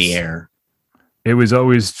it's not in the air. It was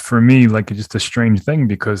always, for me, like just a strange thing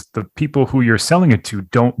because the people who you're selling it to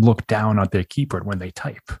don't look down at their keyboard when they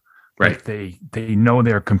type. Right. Like they know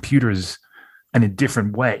their computers in a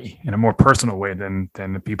different way, in a more personal way than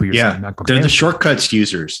the people you're selling MacBook. They're the shortcuts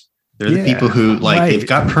users. They're the people who they've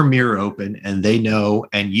got Premiere open and they know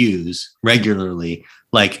and use regularly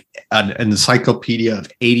like an encyclopedia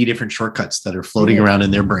of 80 different shortcuts that are floating around in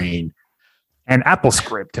their brain. And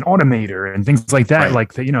AppleScript and Automator and things like that. Right.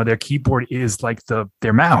 Like their keyboard is like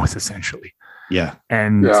their mouse essentially. Yeah.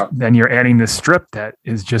 And then you're adding this strip that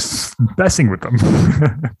is just messing with them.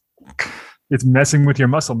 It's messing with your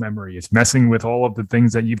muscle memory. It's messing with all of the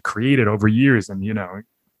things that you've created over years. And,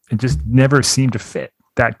 it just never seemed to fit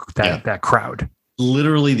that crowd.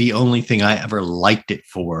 Literally the only thing I ever liked it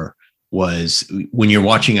for was when you're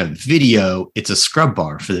watching a video, it's a scrub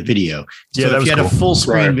bar for the video. So if you had a full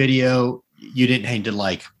screen video, you didn't have to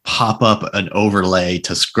like pop up an overlay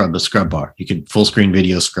to scrub the scrub bar. You can full screen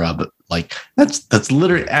video scrub. Like that's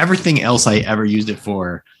literally everything else I ever used it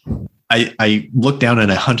for. I looked down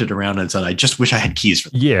and I hunted around and said, I just wish I had keys for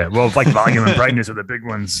that. Yeah, well, like volume and brightness are the big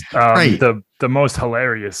ones. Right. The most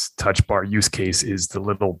hilarious touch bar use case is the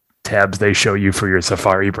little tabs they show you for your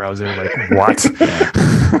Safari browser. Like, what?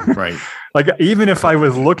 Right. Like, even if I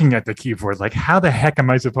was looking at the keyboard, like, how the heck am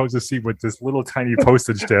I supposed to see what this little tiny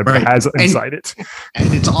postage tab has inside it?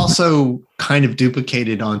 And it's also kind of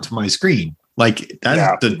duplicated onto my screen. Like,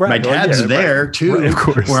 my tabs are there too, of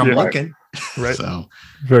course, where I'm looking. Right. So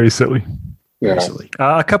very silly. Yeah.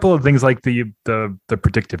 A couple of things like the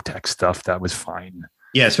predictive text stuff that was fine.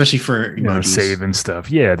 Yeah, especially for save and stuff.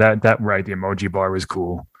 Yeah, that right. The emoji bar was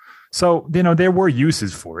cool. So there were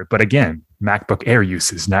uses for it, but again, MacBook Air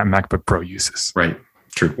uses, not MacBook Pro uses. Right.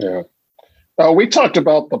 True. Yeah. We talked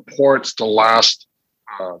about the ports the last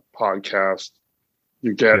podcast.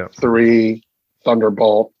 You get 3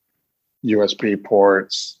 Thunderbolt USB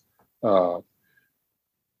ports.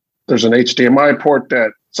 There's an HDMI port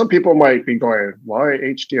that some people might be going, why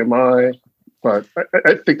HDMI? But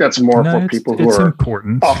I think that's more for people who are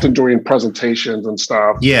often doing presentations and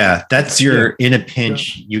stuff. Yeah, that's in a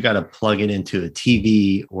pinch. You got to plug it into a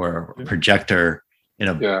TV or a projector in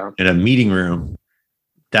a meeting room.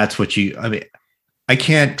 That's what I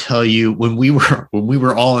can't tell you when we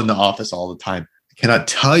were all in the office all the time. I cannot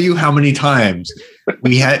tell you how many times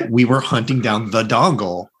we were hunting down the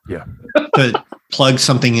dongle. Yeah. To plug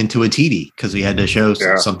something into a TV because we had to show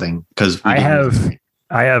something. Because I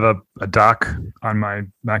have a dock on my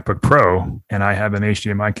MacBook Pro, and I have an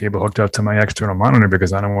HDMI cable hooked up to my external monitor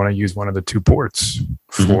because I don't want to use one of the 2 ports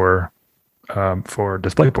for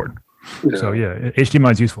DisplayPort. Yeah. So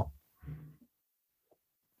HDMI is useful.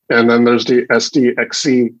 And then there's the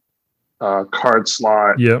SDXC card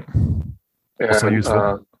slot. Yep. Also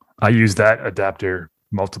useful. I use that adapter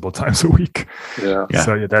multiple times a week. Yeah.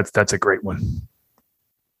 So that's a great one.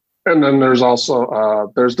 And then there's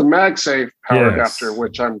also there's the MagSafe power adapter,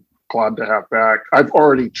 which I'm glad to have back. I've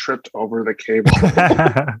already tripped over the cable.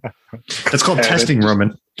 That's called testing,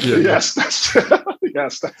 Roman. Yes, that's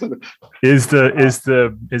Is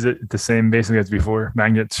it the same basically as before?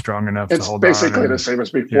 Magnet strong enough to hold on? It's basically the same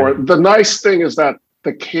as before. Yeah. The nice thing is that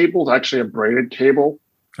the cable is actually a braided cable.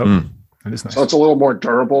 Oh. That is nice. So it's a little more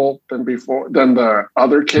durable than the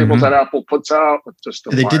other cables that Apple puts out.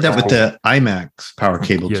 They did that with the iMac's power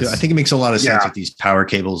cable too. I think it makes a lot of sense with these power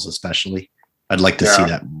cables, especially. I'd like to see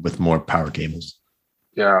that with more power cables.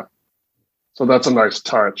 Yeah. So that's a nice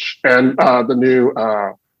touch. And the new,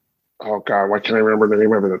 why can't I remember the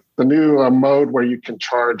name of it? The new mode where you can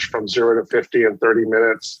charge from 0 to 50 in 30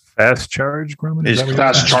 minutes. Fast charge, Grumman?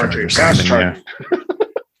 Fast charging. Fast charging.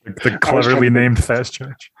 The cleverly named fast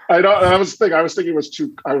charge. I was thinking it was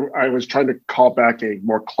too. I was trying to call back a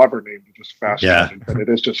more clever name to just fast charging, but it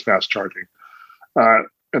is just fast charging. And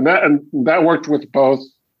that worked with both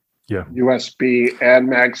USB and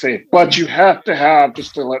MagSafe. But you have to have,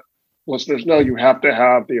 just to let listeners know, you have to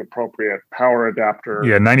have the appropriate power adapter.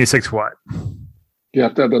 Yeah, 96 watt. You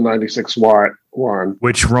have to have the 96 watt one,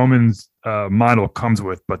 which Roman's model comes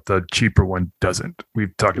with, but the cheaper one doesn't.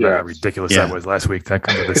 We've talked about how ridiculous that was last week. That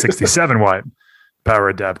comes with a 67 watt power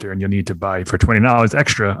adapter, and you'll need to buy for $20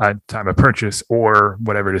 extra at time of purchase, or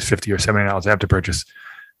whatever it is, $50 or $70 after purchase,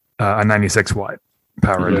 a 96 watt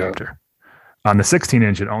power adapter. On the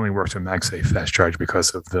 16-inch, it only works with MagSafe fast charge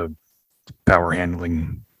because of the power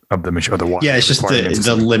handling of the machine, of the watt. Yeah, it's just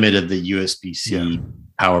the limit of the USB-C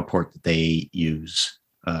power port that they use.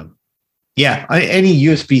 Yeah, any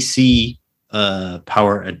USB-C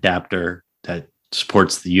power adapter that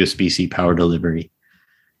supports the USB-C power delivery,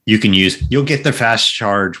 you can use. You'll get the fast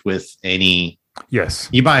charge with any. Yes.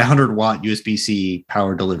 You buy a 100-watt USB-C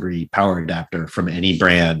power delivery power adapter from any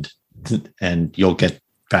brand, and you'll get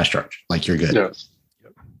fast charge. Like, you're good. Yes.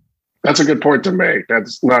 That's a good point to make.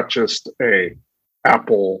 That's not just a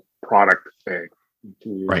Apple product thing. You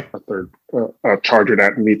can use Right. a third a charger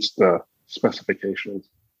that meets the specifications.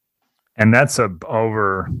 And that's a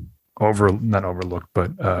not overlooked,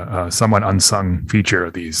 but somewhat unsung feature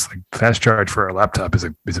of these. Like, fast charge for a laptop is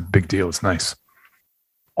a big deal. It's nice.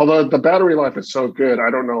 Although the battery life is so good, I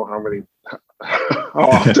don't know how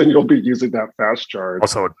often you'll be using that fast charge.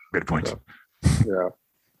 Also a good point. Yeah.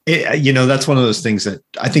 That's one of those things that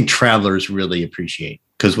I think travelers really appreciate,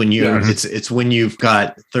 because when it's when you've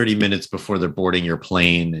got 30 minutes before they're boarding your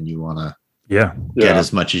plane and you want to get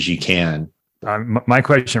as much as you can. My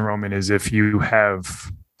question, Roman, is if you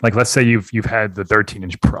have, like, let's say you've had the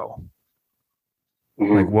 13-inch Pro,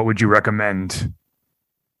 like, what would you recommend?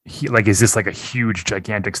 Like, is this like a huge,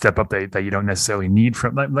 gigantic step up that you don't necessarily need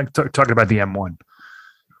from, like talking about the M1?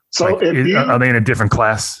 So like, are they in a different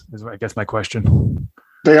class? Is, I guess, my question.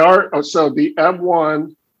 They are. So the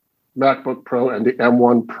M1 MacBook Pro and the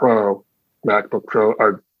M1 Pro MacBook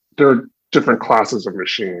Pro they're different classes of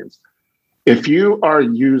machines. If you're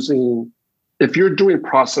doing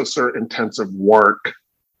processor intensive work,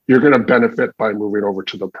 you're going to benefit by moving over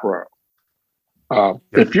to the Pro.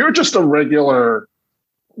 If you're just a regular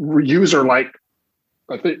user, like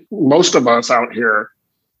I think most of us out here,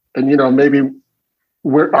 and maybe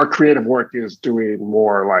our creative work is doing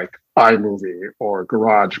more like iMovie or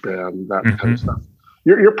GarageBand, that kind of stuff.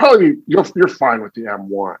 You're fine with the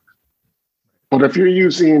M1. But if you're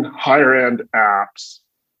using higher end apps,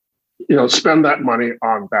 spend that money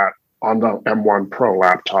on the M1 Pro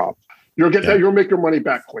laptop. You'll make your money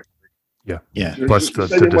back quickly. Yeah. You're Plus the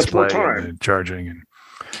display and the charging and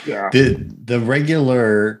the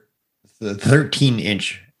regular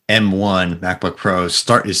 13-inch M1 MacBook Pro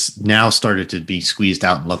is now started to be squeezed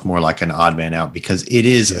out and look more like an odd man out, because it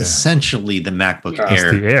is essentially the MacBook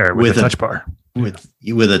Air with a touch bar,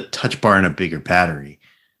 with a touch bar and a bigger battery,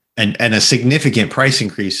 and a significant price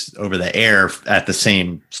increase over the Air at the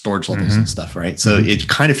same storage levels and stuff, right? So it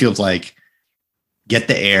kind of feels like, get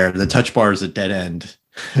the Air, the touch bar is a dead end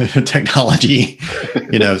technology,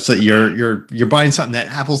 so you're buying something that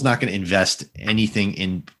Apple's not going to invest anything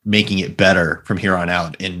in making it better from here on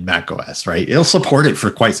out in macOS, right? It'll support it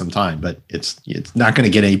for quite some time, but it's not going to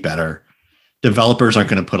get any better. Developers aren't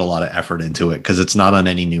going to put a lot of effort into it because it's not on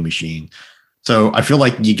any new machine. So I feel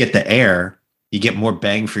like you get the Air, you get more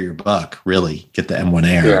bang for your buck, really. Get the M1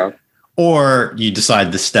 Air, or you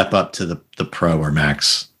decide to step up to the Pro or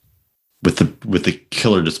Max with the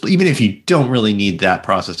killer display. Even if you don't really need that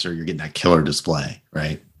processor, you're getting that killer display,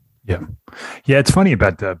 right? Yeah. It's funny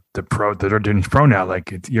about the Pro, the 13-inch Pro now.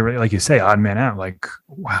 Like, you're like you say, odd man out. Like,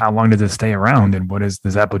 how long does it stay around? And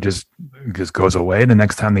does Apple just goes away the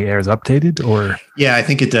next time the Air is updated? Or I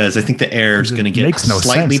think it does. I think the Air is going to get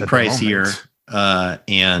slightly pricier,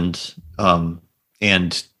 and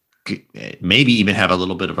maybe even have a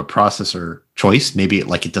little bit of a processor choice. Maybe it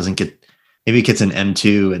gets an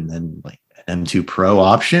M2 and then like an M2 Pro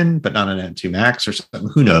option, but not an M2 Max or something.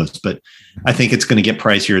 Who knows? But I think it's going to get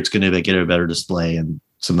pricier. It's going to get a better display and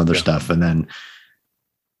some other stuff. And then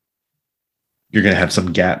you're going to have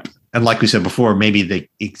some gap. And like we said before, maybe the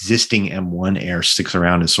existing M1 Air sticks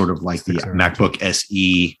around as sort of like the MacBook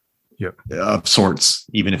SE of sorts,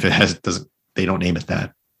 even if they don't name it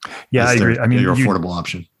that. Yeah, I agree. I mean, your affordable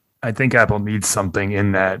option. I think Apple needs something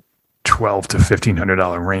in that $1,200 to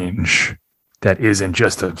 $1,500 range that isn't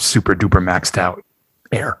just a super duper maxed out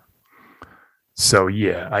Air. So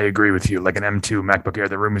I agree with you. Like an M2 MacBook Air,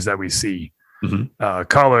 the rumors that we see,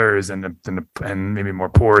 colors and maybe more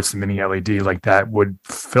ports, mini LED, like that would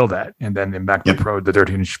fill that. And then the MacBook Pro, the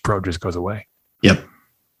 13-inch Pro, just goes away. Yep.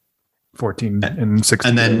 14 and 16.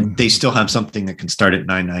 And then they still have something that can start at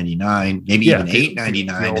 $999, maybe even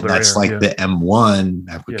 $899, and that's like the M1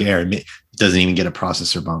 MacBook Air. It doesn't even get a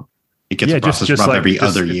processor bump. It gets a processor bump every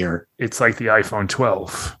other year. It's like the iPhone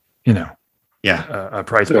 12, a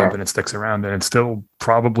price bump, and it sticks around, and it's still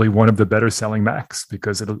probably one of the better selling Macs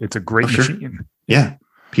because it's a great machine. Yeah,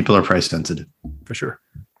 people are price sensitive for sure.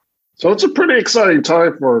 So it's a pretty exciting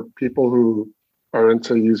time for people who are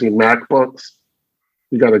into using MacBooks.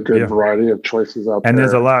 You got a good variety of choices out there. And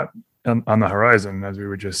there's a lot on the horizon, as we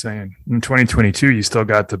were just saying. In 2022, you still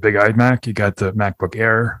got the big iMac, you got the MacBook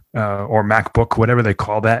Air or MacBook, whatever they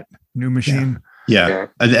call that new machine. Yeah.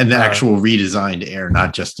 And the actual redesigned Air,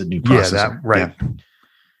 not just a new processor.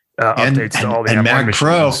 updates to all the M1 Mac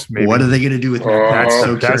Pro. machines, maybe. What are they going to do with Mac?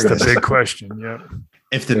 That's the big question. Yeah.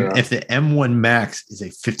 If the M1 Max is a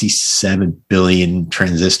 57 billion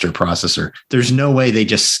transistor processor, there's no way they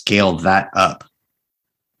just scale that up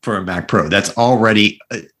for a Mac Pro. That's already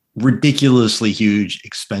ridiculously huge,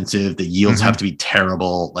 expensive. The yields have to be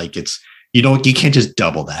terrible. Like you can't just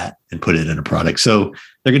double that and put it in a product. So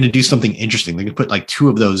they're going to do something interesting. They're going to put like 2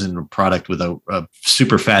 of those in a product with a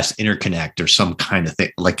super fast interconnect or some kind of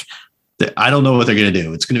thing. Like I don't know what they're going to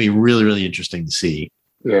do. It's going to be really, really interesting to see.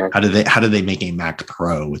 Yeah. How do they make a Mac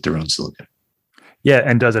Pro with their own silicon? Yeah,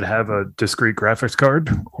 and does it have a discrete graphics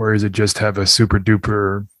card, or is it just have a super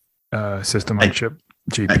duper system on chip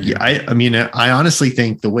GPU? I honestly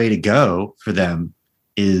think the way to go for them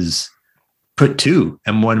is put 2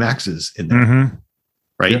 M1 Maxes in there,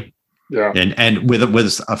 right? Yeah, and with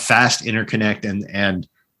a fast interconnect and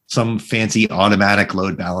some fancy automatic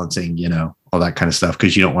load balancing, all that kind of stuff,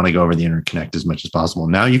 because you don't want to go over the interconnect as much as possible.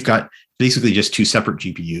 Now you've got basically just 2 separate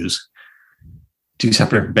GPUs, 2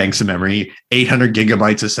 separate banks of memory, 800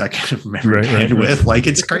 gigabytes a second of memory bandwidth. Right. Like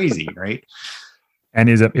it's crazy, right? And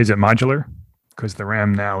is it modular? Because the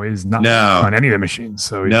RAM now is not on any of the machines.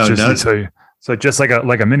 So just like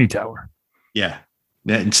a mini tower. Yeah,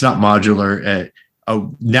 it's not modular.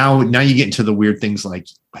 Now you get into the weird things like,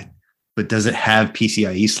 but does it have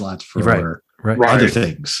PCIe slots for other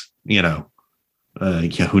things?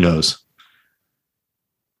 Who knows?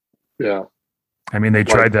 Yeah. I mean, they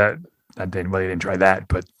tried that. They didn't try that,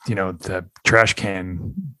 but the trash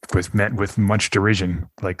can was met with much derision.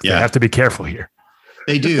 Like they have to be careful here.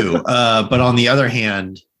 They do. But on the other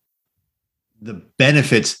hand, the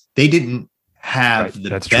benefits, they didn't have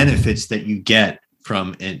the benefits that you get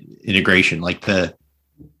from integration. Like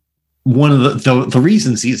one of the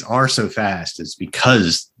reasons these are so fast is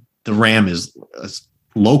because the RAM is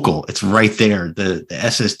local. It's right there. The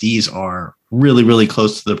SSDs are really, really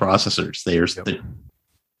close to the processors. There's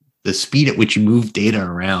the speed at which you move data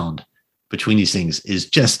around between these things is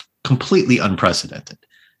just completely unprecedented.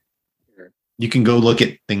 You can go look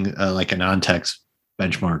at things like AnandTech's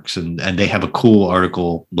benchmarks, and they have a cool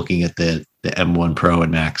article looking at the M1 Pro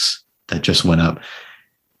and Max that just went up.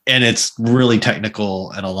 And it's really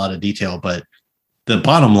technical and a lot of detail, but the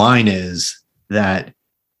bottom line is that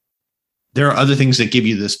there are other things that give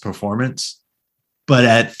you this performance, but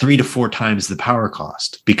at 3 to 4 times the power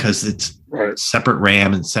cost, because it's separate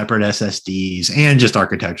RAM and separate SSDs and just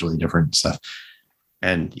architecturally different stuff.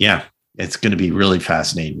 And it's going to be really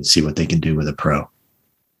fascinating to see what they can do with a Pro.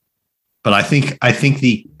 But I think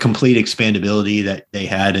the complete expandability that they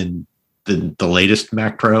had in the latest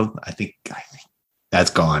Mac Pro, I think that's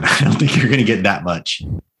gone. I don't think you're going to get that much.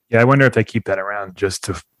 Yeah, I wonder if they keep that around just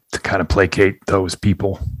to kind of placate those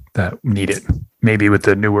people that need it. Maybe with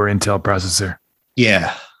the newer Intel processor.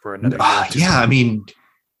 Yeah. For another year. I mean,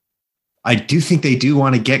 I do think they do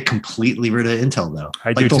want to get completely rid of Intel, though.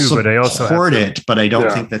 I do too, but they also support it. But I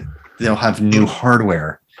don't think that they'll have new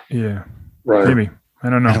hardware. Yeah, right. Maybe. I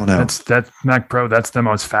don't know. That's Mac Pro. That's the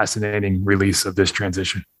most fascinating release of this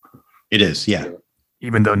transition. It is, yeah.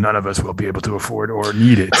 Even though none of us will be able to afford or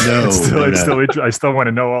need it. I still want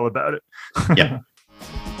to know all about it. Yeah.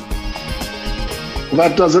 Well,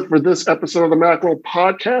 that does it for this episode of the Macworld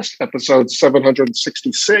Podcast, episode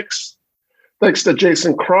 766. Thanks to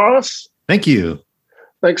Jason Cross. Thank you.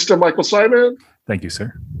 Thanks to Michael Simon. Thank you,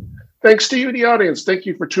 sir. Thanks to you, the audience. Thank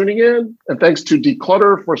you for tuning in. And thanks to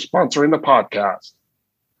Declutter for sponsoring the podcast.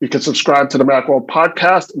 You can subscribe to the Macworld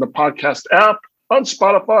Podcast in the podcast app, on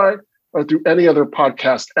Spotify, or through any other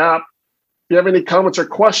podcast app. If you have any comments or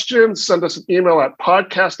questions, send us an email at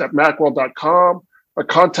podcast@macworld.com or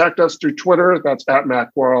contact us through Twitter, that's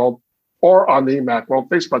 @Macworld, or on the Macworld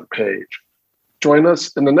Facebook page. Join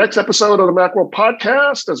us in the next episode of the Macworld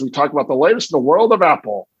Podcast as we talk about the latest in the world of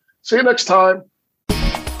Apple. See you next time.